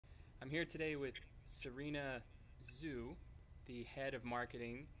I'm here today with Serena Xu, the head of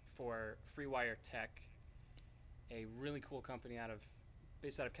marketing for FreeWire Tech, a really cool company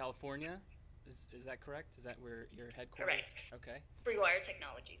based out of California. Is that correct? Is that where you're headquartered? Correct. Okay. FreeWire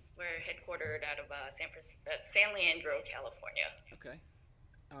Technologies. We're headquartered out of San Leandro, California. Okay.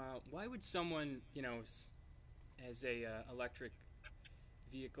 Why would someone, as a electric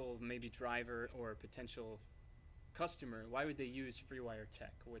vehicle, maybe driver or potential customer, why would they use FreeWire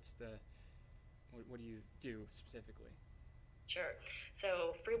Tech? What do you do specifically? Sure.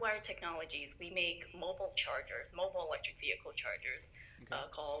 So, FreeWire Technologies, we make mobile chargers, mobile electric vehicle chargers, Okay.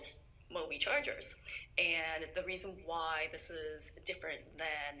 called Mobi chargers. And the reason why this is different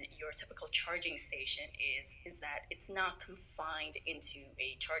than your typical charging station is that it's not confined into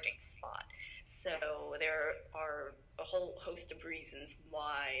a charging spot. So there are a whole host of reasons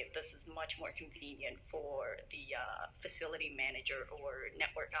why this is much more convenient for the facility manager or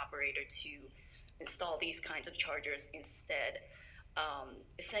network operator to install these kinds of chargers instead.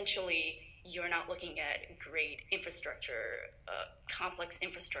 Essentially, you're not looking at great infrastructure, complex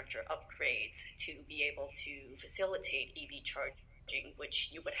infrastructure upgrades to be able to facilitate EV charging, which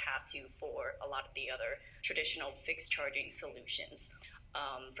you would have to for a lot of the other traditional fixed charging solutions.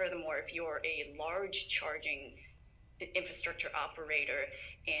 Furthermore, if you're a large charging infrastructure operator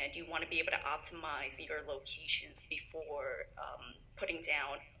and you want to be able to optimize your locations before putting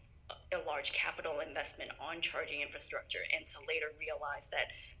down a large capital investment on charging infrastructure and to later realize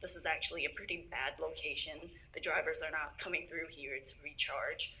that this is actually a pretty bad location, the drivers are not coming through here to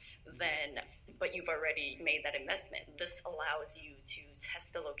recharge, then but you've already made that investment. This allows you to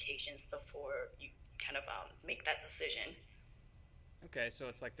test the locations before you kind of make that decision. Okay, so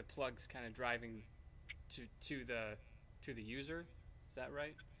it's like the plug's kind of driving to the user. Is that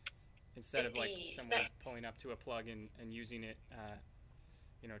right? Instead of like The someone that pulling up to a plug and using it,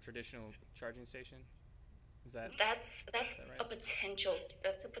 traditional charging station. Is that that's is that a right? potential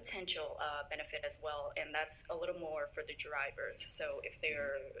benefit as well, and that's a little more for the drivers. So if Mm-hmm.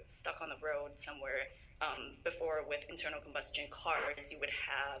 they're stuck on the road somewhere, before with internal combustion cars, you would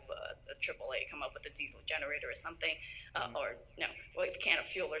have a AAA come up with a diesel generator or something, Mm-hmm. or no, well, a can of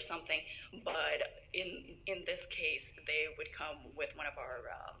fuel or something. But in this case, they would come with one of our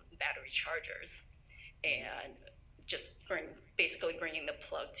battery chargers, Mm-hmm. and just basically bringing the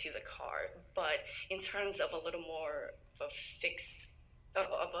plug to the car. But in terms of a little more of a fixed, of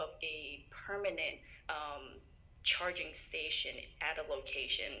a permanent charging station at a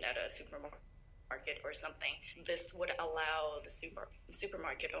location, at a supermarket or something, this would allow the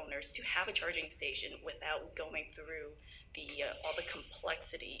supermarket owners to have a charging station without going through the all the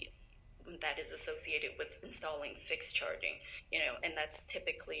complexity that is associated with installing fixed charging. And that's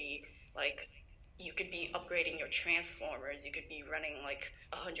typically like you could be upgrading your transformers. You could be running like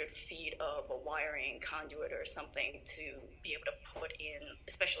 100 feet of a wiring conduit or something to be able to put in,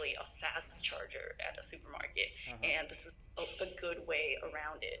 especially a fast charger at a supermarket. Uh-huh. And this is a good way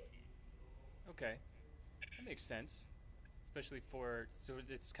around it. Okay, that makes sense. Especially so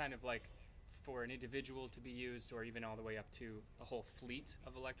it's kind of like for an individual to be used, or even all the way up to a whole fleet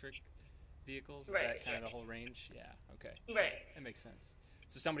of electric vehicles. Is Right, that kind of the whole range? Yeah. Okay. right. That makes sense.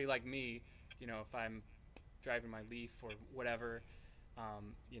 So somebody like me, if I'm driving my Leaf or whatever,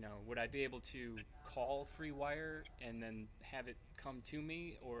 would I be able to call FreeWire and then have it come to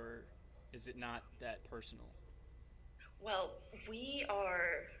me, or is it not that personal? Well, we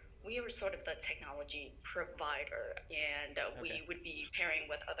are we are sort of the technology provider, and Okay. we would be pairing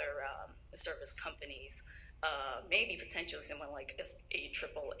with other service companies, maybe potentially someone like a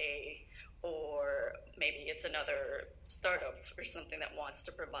triple A, or maybe it's another startup or something that wants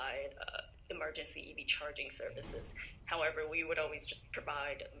to provide emergency EV charging services. However, we would always just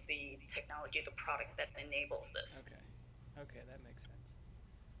provide the technology, the product that enables this. Okay. Okay, that makes sense.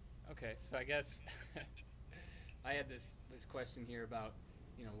 Okay, so I guess I had this question here about,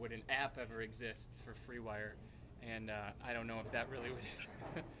 would an app ever exist for FreeWire, and I don't know if that really would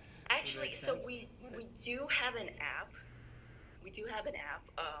would Actually, make so sense. Would it? we do have an app. We do have an app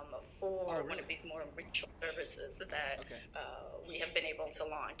Oh, for one of really? these more rich services that Okay. we have been able to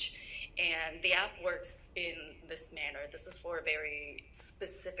launch. And the app works in this manner. This is for a very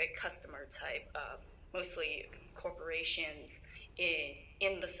specific customer type, mostly corporations in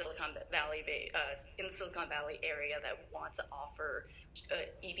the in the Silicon Valley area that want to offer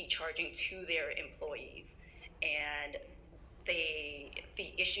EV charging to their employees. And the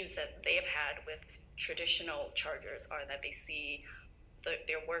issues that they have had with traditional chargers are that they see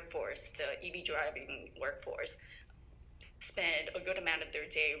their workforce, the EV driving workforce, spend a good amount of their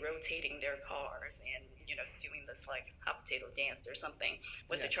day rotating their cars and doing this like hot potato dance or something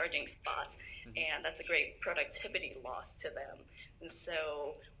with Yeah. the charging spots, and that's a great productivity loss to them. And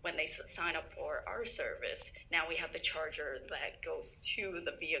so when they sign up for our service, now we have the charger that goes to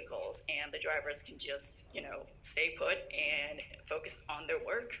the vehicles, and the drivers can just stay put and focus on their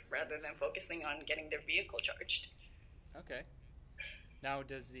work rather than focusing on getting their vehicle charged. Okay. Now,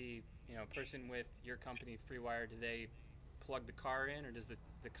 does the person with your company, FreeWire, do they plug the car in, or does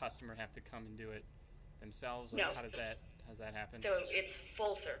the customer have to come and do it themselves? Like, No. how does that happen? So it's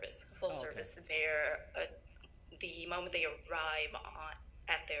full service. Full Oh, okay. service. The moment they arrive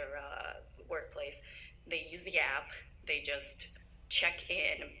at their workplace, they use the app. They just check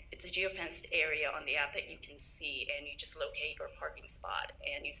in. It's a geofenced area on the app that you can see, and you just locate your parking spot,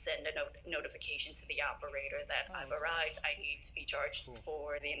 and you send a notification to the operator that Oh, I've okay. arrived. I need to be charged Cool.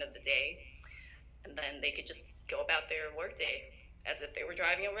 for the end of the day, and then they could just go about their workday as if they were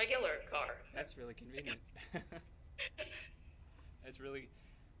driving a regular car. That's really convenient. That's really,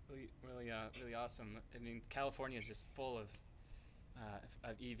 really, really awesome. I mean, California is just full of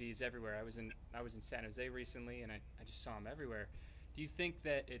EVs everywhere. I was in San Jose recently, and I just saw them everywhere. Do you think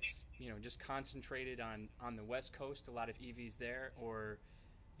that it's just concentrated on the West Coast, a lot of EVs there, or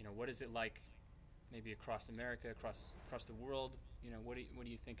what is it like maybe across America, across the world? What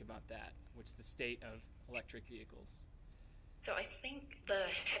do you think about that? What's the state of electric vehicles? So I think the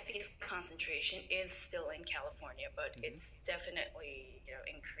heaviest concentration is still in California, but it's definitely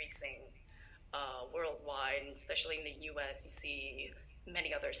increasing worldwide, and especially in the U.S. You see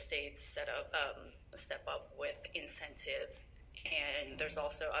many other states step up with incentives, and there's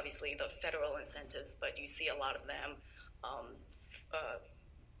also obviously the federal incentives, but you see a lot of them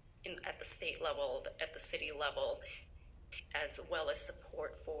at the state level, at the city level, as well as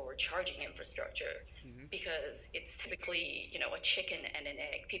support for charging infrastructure, because it's typically a chicken and an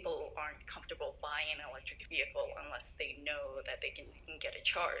egg. People aren't comfortable buying an electric vehicle unless they know that they can get a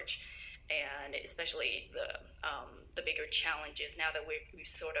charge, and especially the bigger challenges now that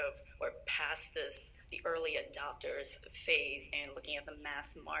we're past the early adopters phase and looking at the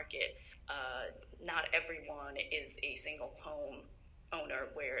mass market. Not everyone is a single home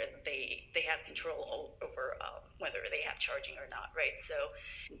owner where they have control over whether they have charging or not, right? So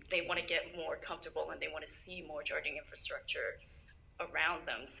they want to get more comfortable, and they want to see more charging infrastructure around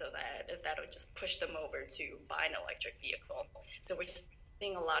them, so that'll just push them over to buy an electric vehicle. So we're just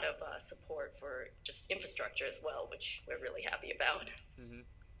seeing a lot of support for just infrastructure as well, which we're really happy about. hmm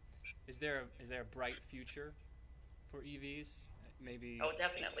Is there a bright future for EVs? Maybe Oh,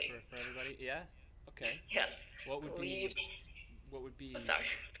 definitely. for everybody. Yeah. Okay. Yes. What would be Believe. what would be Oh, sorry.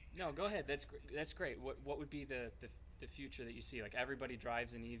 No, go ahead. That's great. What would be the future that you see? Like, everybody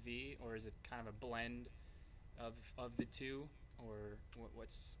drives an EV, or is it kind of a blend of the two, or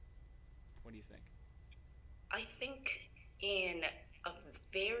what do you think? I think in a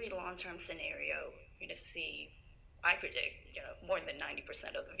very long-term scenario, you're going to see, I predict, more than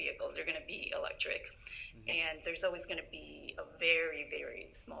 90% of the vehicles are going to be electric. And there's always going to be a very, very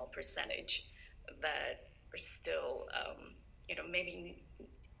small percentage that are still, maybe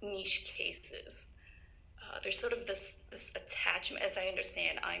niche cases. There's sort of this attachment, as I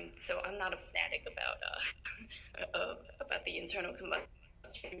understand. I'm not a fanatic about the internal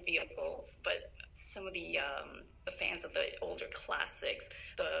combustion vehicles, but some of the fans of the older classics,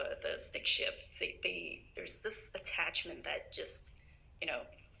 the stick shift, there's this attachment that just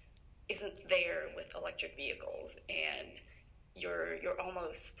isn't there with electric vehicles, and you're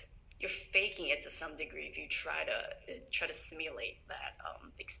faking it to some degree if you try to simulate that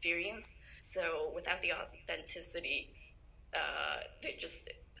experience. So without the authenticity,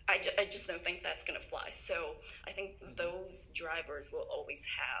 I just don't think that's going to fly. So I think those drivers will always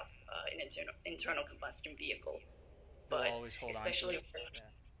have an internal combustion vehicle, They'll but always hold on to especially it.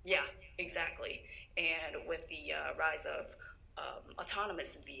 yeah, exactly. And with the rise of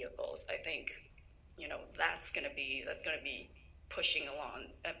autonomous vehicles, I think that's going to be pushing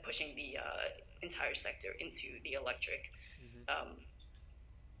the entire sector into the electric,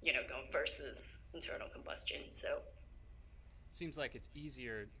 going versus internal combustion. So It seems like it's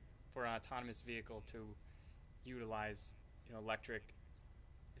easier for an autonomous vehicle to utilize electric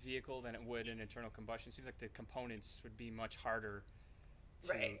vehicle than it would an internal combustion. It seems like the components would be much harder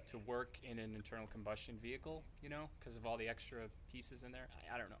Right. to work in an internal combustion vehicle, because of all the extra pieces in there.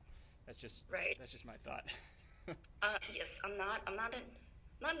 I don't know. That's just Right. my thought. Yes, I'm not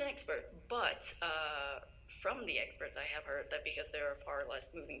an expert, but from the experts, I have heard that because there are far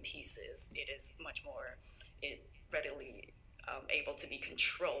less moving pieces, it is much more, it readily able to be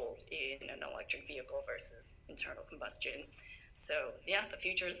controlled in an electric vehicle versus internal combustion. So yeah, the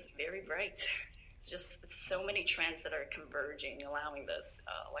future is very bright. Just so many trends that are converging, allowing this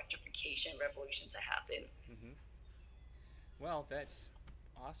electrification revolution to happen. Hmm. Well, that's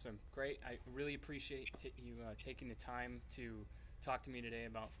awesome. Great. I really appreciate you taking the time to talk to me today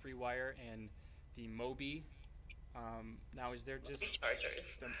about FreeWire and the Mobi. Now, is there just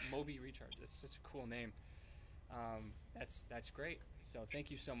Rechargers. the Mobi Recharge? That's such a cool name. That's great. So thank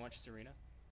you so much, Serena.